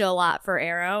it was still a lot for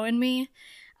Arrow and me.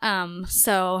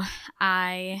 So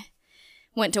I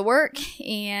went to work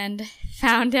and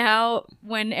found out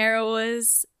when Arrow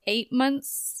was 8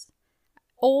 months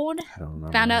old,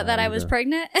 found out that I was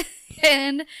pregnant.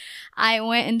 And I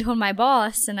went and told my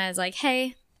boss, and I was like,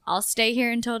 hey, I'll stay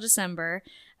here until December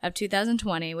of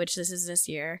 2020, which this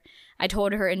year. I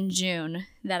told her in June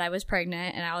that I was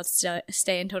pregnant, and I would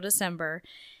stay until December.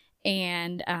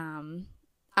 And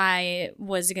I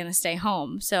was going to stay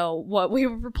home. So what we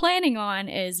were planning on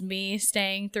is me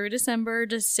staying through December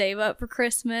to save up for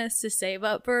Christmas, to save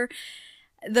up for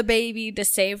the baby to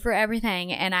save for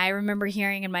everything. And I remember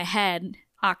hearing in my head,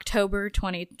 October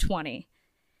 2020.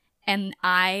 And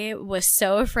I was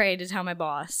so afraid to tell my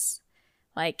boss,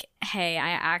 like, hey, I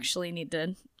actually need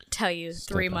to tell you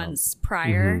 3 months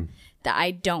prior that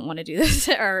I don't want to do this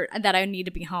or that I need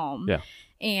to be home. Yeah.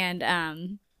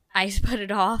 And I put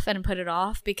it off and put it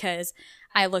off because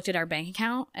I looked at our bank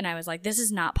account and I was like, this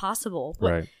is not possible.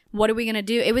 What are we going to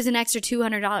do? It was an extra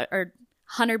 $200 or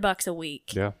 $100 a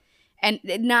week. Yeah. And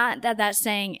not that that's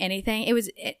saying anything. It was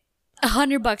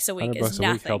 $100 a week is $100 a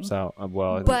nothing. week helps out.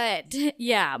 Well, but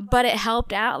yeah, but it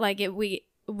helped out. Like we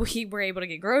were able to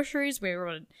get groceries. We were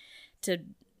able to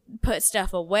put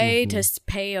stuff away to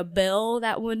pay a bill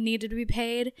that would needed to be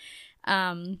paid.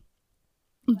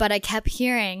 But I kept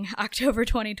hearing October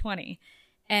 2020.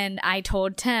 And I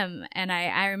told Tim, and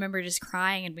I remember just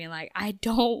crying and being like, I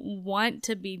don't want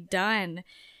to be done,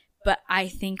 but I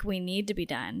think we need to be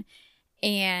done.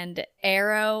 And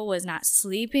Arrow was not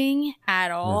sleeping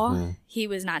at all. He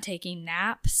was not taking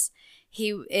naps.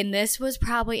 And this was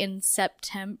probably in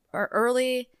September or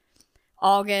early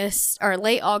August or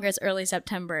late August, early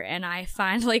September. And I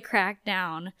finally cracked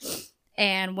down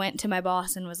and went to my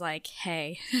boss and was like,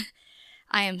 hey,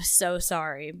 I am so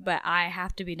sorry, but I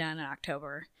have to be done in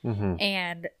October.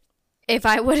 And if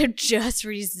I would have just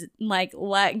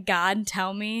let God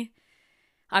tell me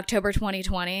October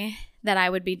 2020 that I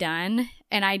would be done,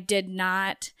 and I did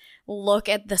not look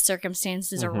at the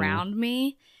circumstances around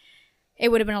me, it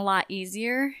would have been a lot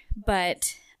easier.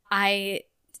 But I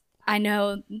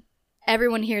know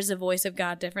everyone hears the voice of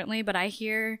God differently, but I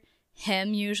hear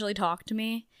him usually talk to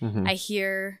me. I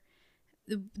hear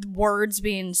words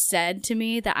being said to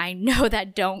me that I know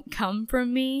that don't come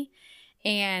from me.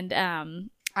 And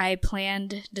I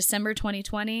planned December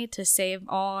 2020 to save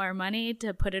all our money,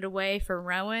 to put it away for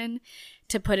Rowan,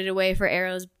 to put it away for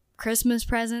Arrow's Christmas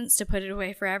presents, to put it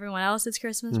away for everyone else's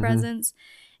Christmas presents.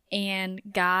 And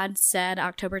God said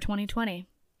October 2020.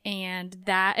 And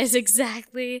that is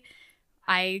exactly,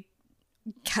 I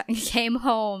came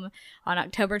home on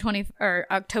October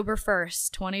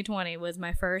 1st, 2020 was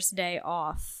my first day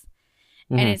off.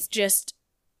 And it's just,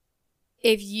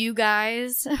 if you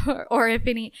guys or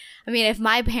if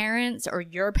my parents or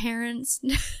your parents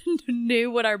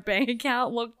knew what our bank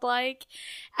account looked like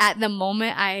at the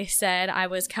moment I said I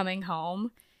was coming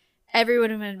home, everyone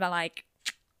would have been like,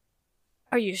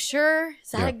 are you sure?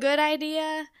 Is that a good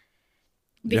idea?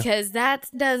 Because that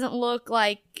doesn't look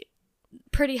like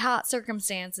pretty hot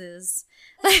circumstances.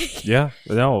 Yeah,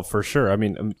 no, for sure. I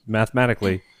mean,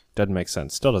 mathematically, doesn't make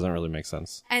sense. Still doesn't really make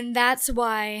sense. And that's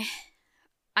why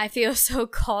I feel so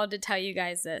called to tell you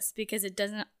guys this, because it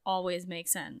doesn't always make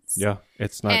sense. Yeah,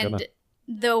 it's not gonna.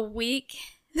 The week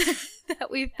that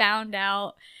we found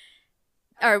out,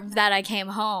 or that I came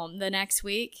home, the next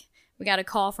week, we got a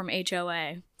call from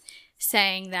HOA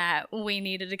saying that we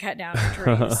needed to cut down our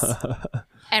trees.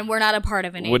 And we're not a part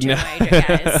of an HOA,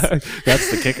 guys.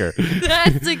 That's the kicker.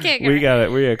 That's the kicker. We got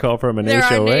a call from an HOA. They're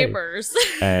our neighbors.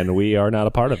 And we are not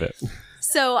a part of it.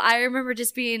 So I remember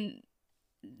just being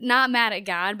not mad at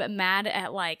God, but mad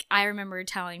at, like, I remember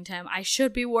telling Tim, I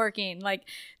should be working. Like,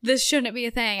 this shouldn't be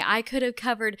a thing. I could have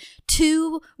covered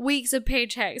 2 weeks of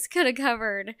paychecks, could have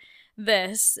covered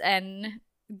this. And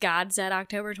God said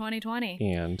October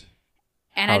 2020.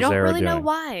 And I don't really know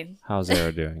why. How's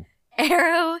Arrow doing?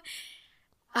 Arrow...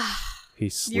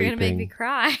 He's sleeping. You're going to make me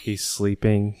cry. He's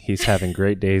sleeping. He's having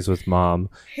great days with Mom.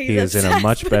 He is in a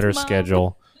much better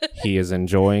schedule. He is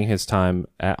enjoying his time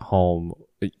at home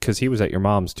because he was at your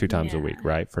mom's 2 times a week,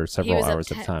 right? For several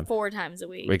hours at a time. 4 times a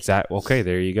week. Exactly. Okay,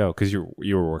 there you go. Because you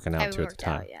were working out too at the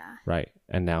time. Out, yeah. Right.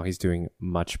 And now he's doing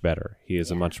much better. He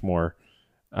is a much more,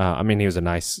 he was a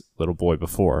nice little boy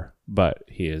before, but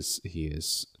he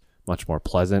is much more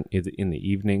pleasant in the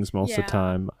evenings most of the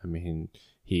time. I mean...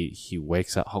 He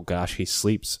wakes up. Oh gosh, he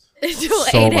sleeps until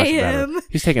so 8 much a.m. better.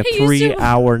 He's taking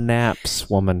 3-hour naps,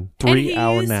 woman.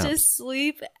 3-hour naps. He used to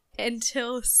sleep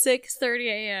until 6:30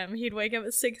 a.m. He'd wake up at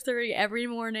 6:30 every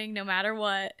morning, no matter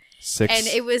what. And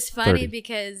it was funny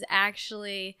because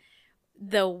actually,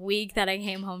 the week that I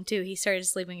came home too, he started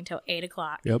sleeping until 8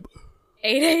 o'clock. Yep.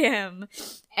 8 a.m.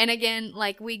 And again,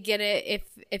 like, we get it.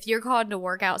 If you're called to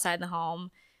work outside the home,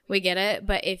 we get it.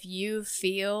 But if you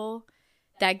feel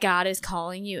that God is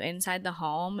calling you inside the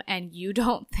home and you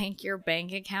don't think your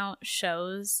bank account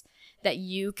shows that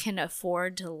you can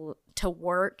afford to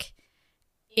work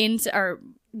or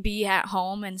be at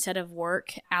home instead of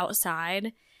work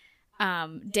outside,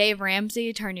 Dave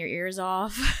Ramsey, turn your ears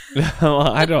off. Well,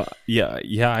 I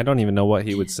don't even know what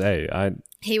he would say.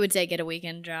 He would say get a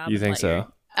weekend job. You think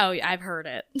so? Oh, I've heard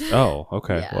it. Oh,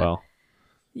 okay. Yeah. Well,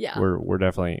 yeah, we're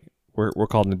definitely we're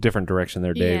called in a different direction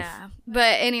there, Dave. Yeah.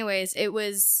 But anyways, it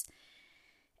was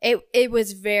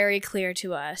very clear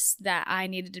to us that I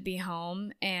needed to be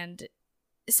home, and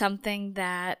something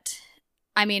that,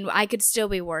 I mean, I could still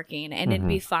be working and it'd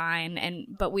be fine,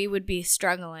 but we would be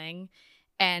struggling.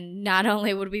 And not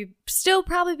only would we still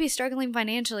probably be struggling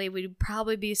financially, we'd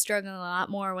probably be struggling a lot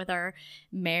more with our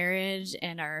marriage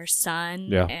and our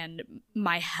son and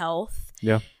my health.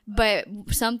 Yeah. But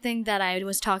something that I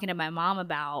was talking to my mom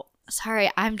about,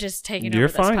 sorry, I'm just taking over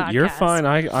this podcast. You're fine.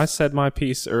 I said my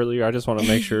piece earlier. I just want to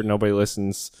make sure nobody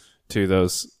listens to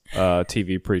those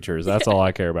TV preachers. That's all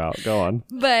I care about. Go on.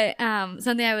 But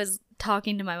something I was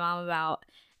talking to my mom about,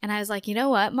 and I was like, you know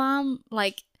what, Mom?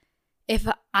 Like, if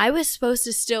I was supposed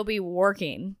to still be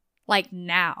working, like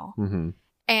now,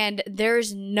 and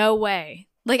there's no way,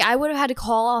 like I would have had to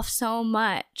call off so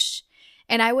much,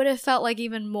 and I would have felt like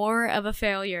even more of a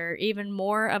failure, even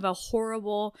more of a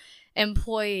horrible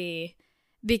employee,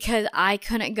 because I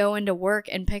couldn't go into work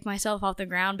and pick myself off the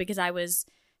ground because I was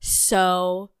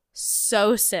so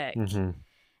sick.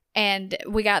 And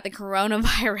we got the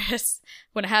coronavirus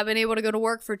when I haven't been able to go to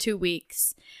work for 2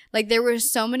 weeks. Like, there were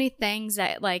so many things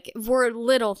that, like, were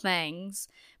little things,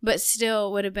 but still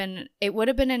it would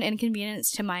have been an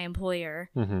inconvenience to my employer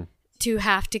to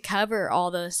have to cover all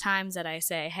those times that I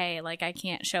say, hey, like, I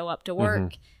can't show up to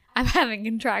work. I'm having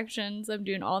contractions. I'm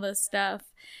doing all this stuff.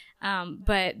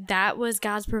 But that was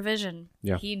God's provision.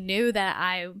 Yeah. He knew that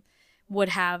I would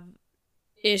have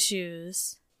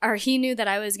issues, or he knew that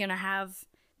I was going to have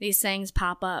these things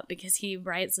pop up because he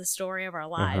writes the story of our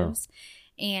lives.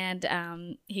 And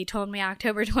he told me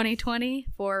October 2020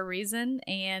 for a reason.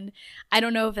 And I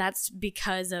don't know if that's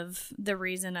because of the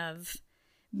reason of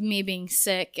me being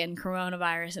sick and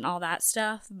coronavirus and all that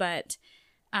stuff, but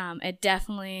it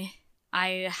definitely,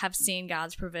 I have seen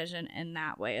God's provision in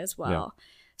that way as well. Yeah.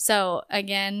 So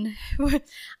again,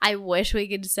 I wish we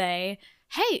could say,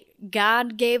 hey,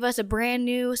 God gave us a brand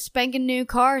new, spanking new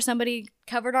car. Somebody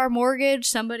covered our mortgage.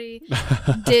 Somebody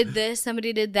did this.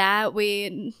 Somebody did that.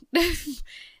 We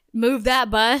moved that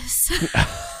bus.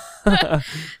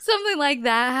 Something like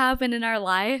that happened in our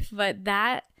life, but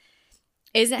that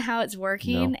isn't how it's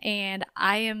working. No. And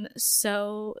I am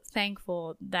so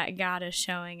thankful that God is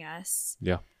showing us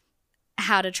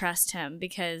how to trust him,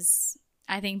 because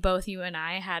I think both you and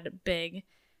I had big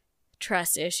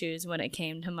trust issues when it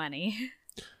came to money.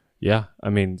 Yeah. I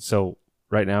mean, so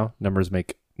right now, numbers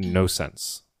make no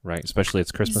sense, right? Especially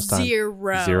it's Christmas time.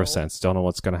 0 cents. Don't know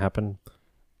what's going to happen.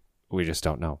 We just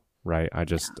don't know, right? I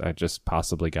just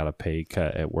possibly got a pay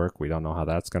cut at work. We don't know how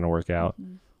that's going to work out.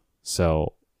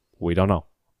 So we don't know.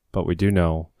 But we do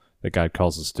know that God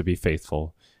calls us to be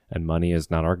faithful, and money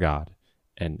is not our God.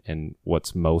 And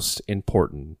what's most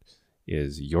important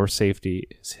is your safety,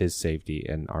 is his safety,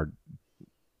 and our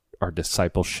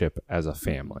discipleship as a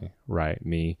family, right?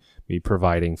 Me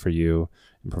providing for you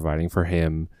and providing for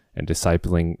him and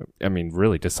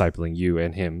really discipling you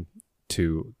and him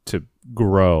to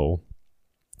grow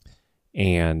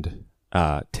and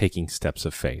taking steps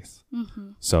of faith.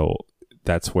 So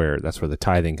that's where the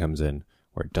tithing comes in,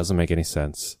 where it doesn't make any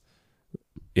sense.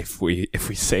 If we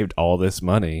saved all this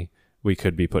money, we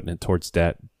could be putting it towards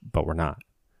debt, but we're not,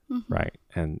 right?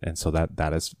 And so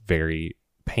that is very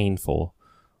painful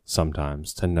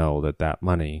sometimes to know that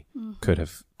money could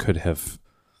have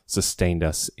sustained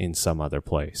us in some other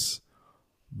place.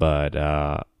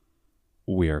 But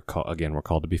we're called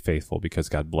to be faithful because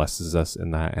God blesses us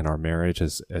in that, and our marriage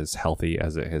is as healthy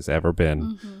as it has ever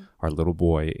been. Our little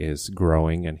boy is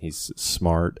growing, and he's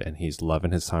smart, and he's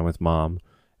loving his time with mom.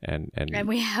 And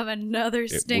we have another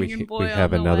stinging boy. We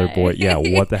have another boy. Yeah,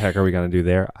 what the heck are we going to do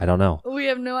there? I don't know. We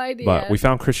have no idea. But we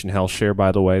found Christian Health Share,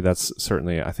 by the way. That's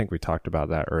certainly, I think we talked about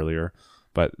that earlier.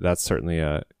 But that's certainly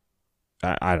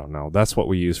I don't know. That's what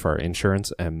we use for our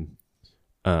insurance, and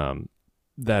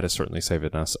that is certainly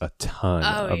saving us a ton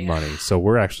of money. So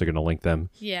we're actually going to link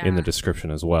them in the description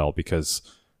as well, because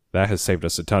that has saved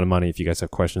us a ton of money. If you guys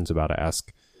have questions about it,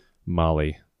 ask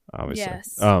Molly, obviously.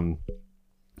 Yes.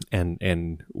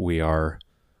 And we are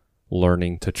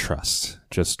learning to trust.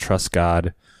 Just trust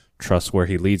God, trust where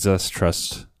he leads us,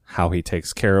 trust how he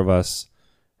takes care of us.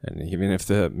 And even if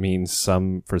that means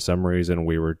for some reason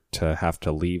we were to have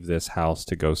to leave this house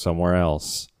to go somewhere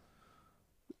else,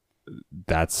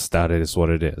 that is what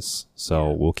it is.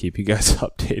 So we'll keep you guys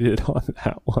updated on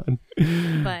that one.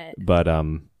 But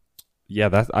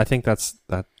I think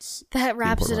that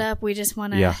wraps it up. We just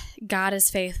want to. God is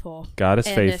faithful. God is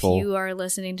faithful. If you are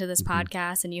listening to this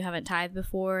podcast and you haven't tithed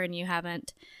before, and you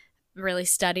haven't really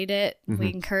studied it.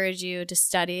 We encourage you to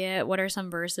study it. What are some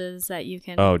verses that you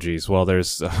can? Oh, geez. Well,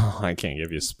 there's I can't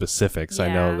give you specifics.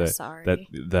 I know that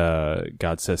the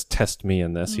God says, "Test me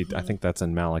in this." I think that's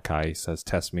in Malachi. He says,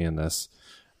 "Test me in this."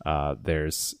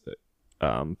 There's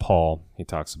Paul. He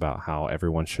talks about how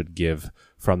everyone should give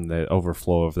from the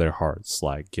overflow of their hearts.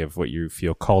 Like, give what you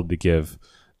feel called to give.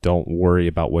 Don't worry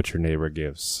about what your neighbor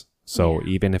gives. So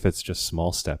even if it's just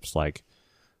small steps, like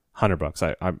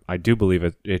 $100, I do believe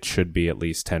it should be at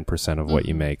least 10% of what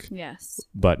you make. Yes.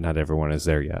 But not everyone is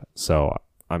there yet. So,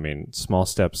 I mean, small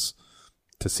steps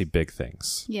to see big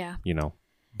things. Yeah. You know,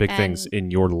 big things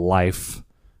in your life,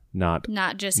 not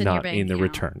just in your bank account.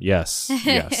 Return. Yes.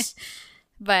 Yes.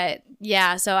 But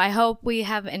yeah, so I hope we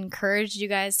have encouraged you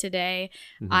guys today.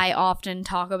 I often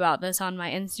talk about this on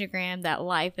my Instagram, that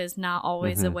life is not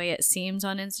always the way it seems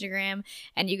on Instagram.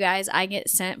 And you guys, I get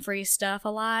sent free stuff a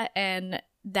lot, and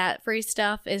that free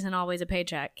stuff isn't always a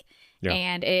paycheck. Yeah.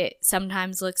 And it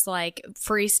sometimes looks like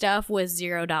free stuff with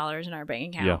 $0 in our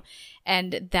bank account. Yeah.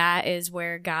 And that is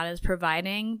where God is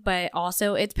providing, but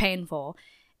also it's painful.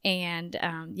 And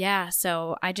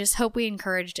so I just hope we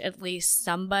encouraged at least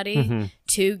somebody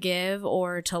to give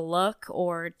or to look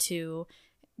or to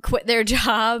quit their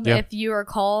job. If you are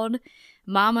called,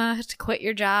 mama, to quit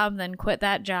your job, then quit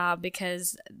that job,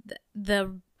 because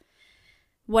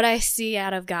what I see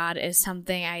out of God is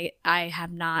something I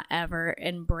have not ever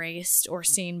embraced or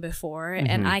seen before.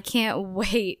 And I can't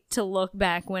wait to look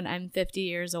back when I'm 50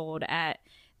 years old at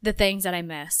the things that I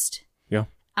missed. Yeah.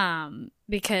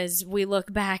 Because we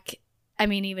look back, I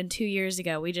mean, even 2 years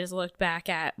ago, we just looked back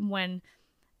at when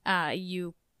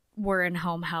you were in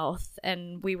home health,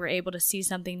 and we were able to see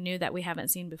something new that we haven't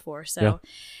seen before. So,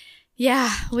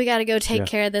 we got to go take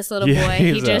care of this little boy.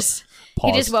 He just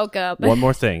woke up. One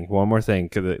more thing,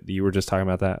 because you were just talking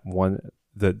about that.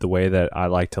 The way that I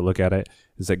like to look at it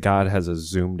is that God has a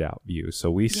zoomed out view. So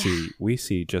we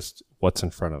see just what's in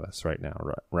front of us right now,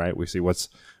 right? We see what's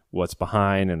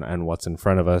behind and what's in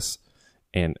front of us,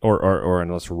 and or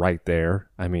what's right there.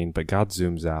 I mean, but God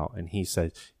zooms out, and he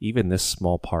says even this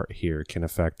small part here can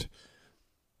affect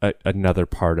another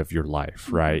part of your life,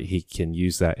 right? He can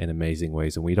use that in amazing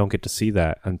ways, and we don't get to see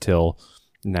that until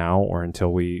now, or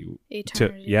until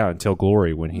until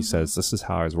glory, when he says, this is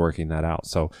how I was working that out.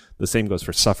 So the same goes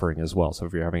for suffering as well. So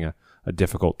if you're having a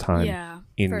difficult time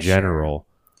in general,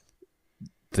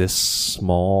 this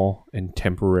small and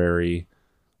temporary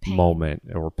moment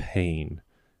or pain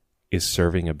is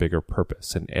serving a bigger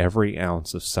purpose, and every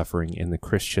ounce of suffering in the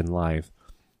Christian life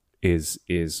is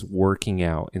working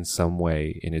out in some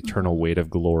way an eternal weight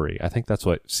of glory. I think that's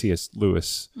what C.S.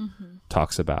 Lewis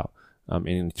talks about,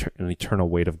 an eternal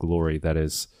weight of glory that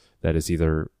is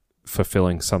either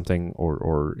fulfilling something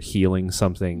or healing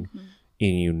something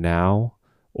in you now,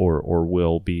 or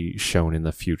will be shown in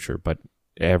the future. But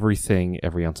every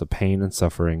ounce of pain and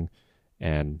suffering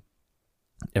and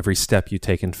every step you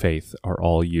take in faith are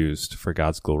all used for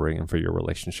God's glory and for your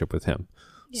relationship with him.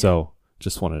 Yeah. So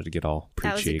just wanted to get all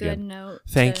preachy again. That was a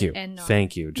good note.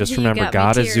 Thank you. Just remember,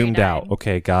 God is zoomed out.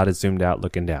 Okay, God is zoomed out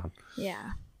looking down.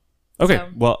 Yeah. Okay,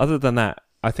 well, other than that,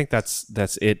 I think that's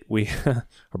it. Our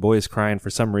boy is crying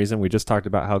for some reason. We just talked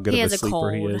about how good of a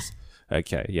sleeper he is.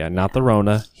 Okay, not the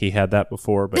Rona. He had that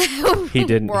before, but he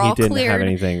didn't have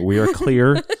anything. We are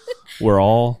clear. We're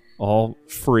all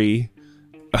free.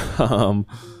 But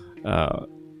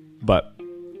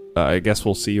I guess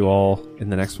we'll see you all in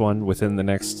the next one within the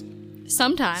next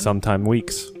sometime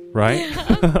weeks, right?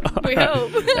 We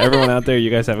hope. Everyone out there, you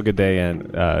guys have a good day, and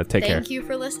take care. Thank you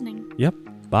for listening. Yep.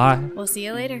 Bye. We'll see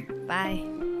you later. Bye.